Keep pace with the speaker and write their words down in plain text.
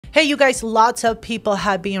Hey, you guys, lots of people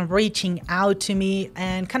have been reaching out to me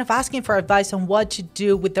and kind of asking for advice on what to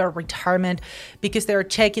do with their retirement because they're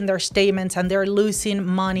checking their statements and they're losing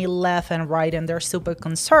money left and right, and they're super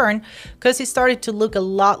concerned because it started to look a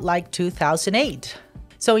lot like 2008.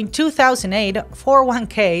 So in 2008,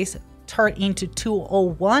 401ks turned into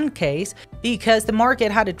 201ks because the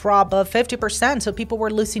market had a drop of 50%. So people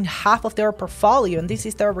were losing half of their portfolio, and this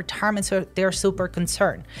is their retirement, so they're super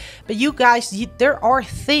concerned. But you guys, there are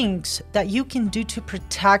things that you can do to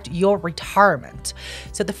protect your retirement.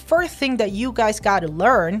 So the first thing that you guys got to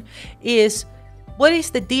learn is what is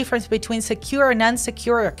the difference between secure and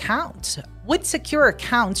unsecure accounts. With secure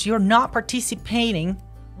accounts, you're not participating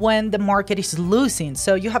when the market is losing.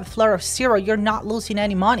 So you have a floor of zero, you're not losing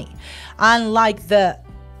any money. Unlike the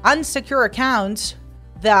unsecure accounts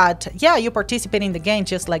that, yeah, you participate in the game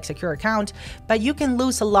just like secure account, but you can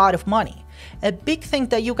lose a lot of money. A big thing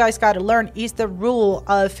that you guys got to learn is the rule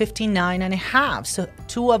of 59 and a half, so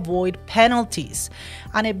to avoid penalties.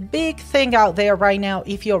 And a big thing out there right now,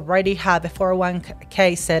 if you already have a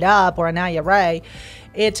 401k set up or an IRA,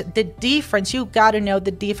 it's the difference. You got to know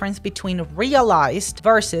the difference between realized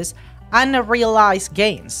versus unrealized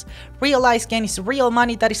gains. Realized gain is real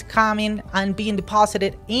money that is coming and being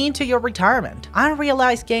deposited into your retirement.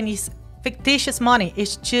 Unrealized gain is fictitious money.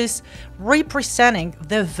 It's just representing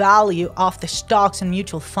the value of the stocks and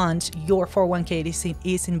mutual funds your 401k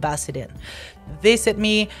is invested in. Visit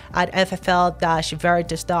me at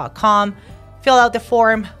ffl-veritas.com. Fill out the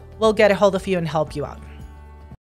form. We'll get a hold of you and help you out.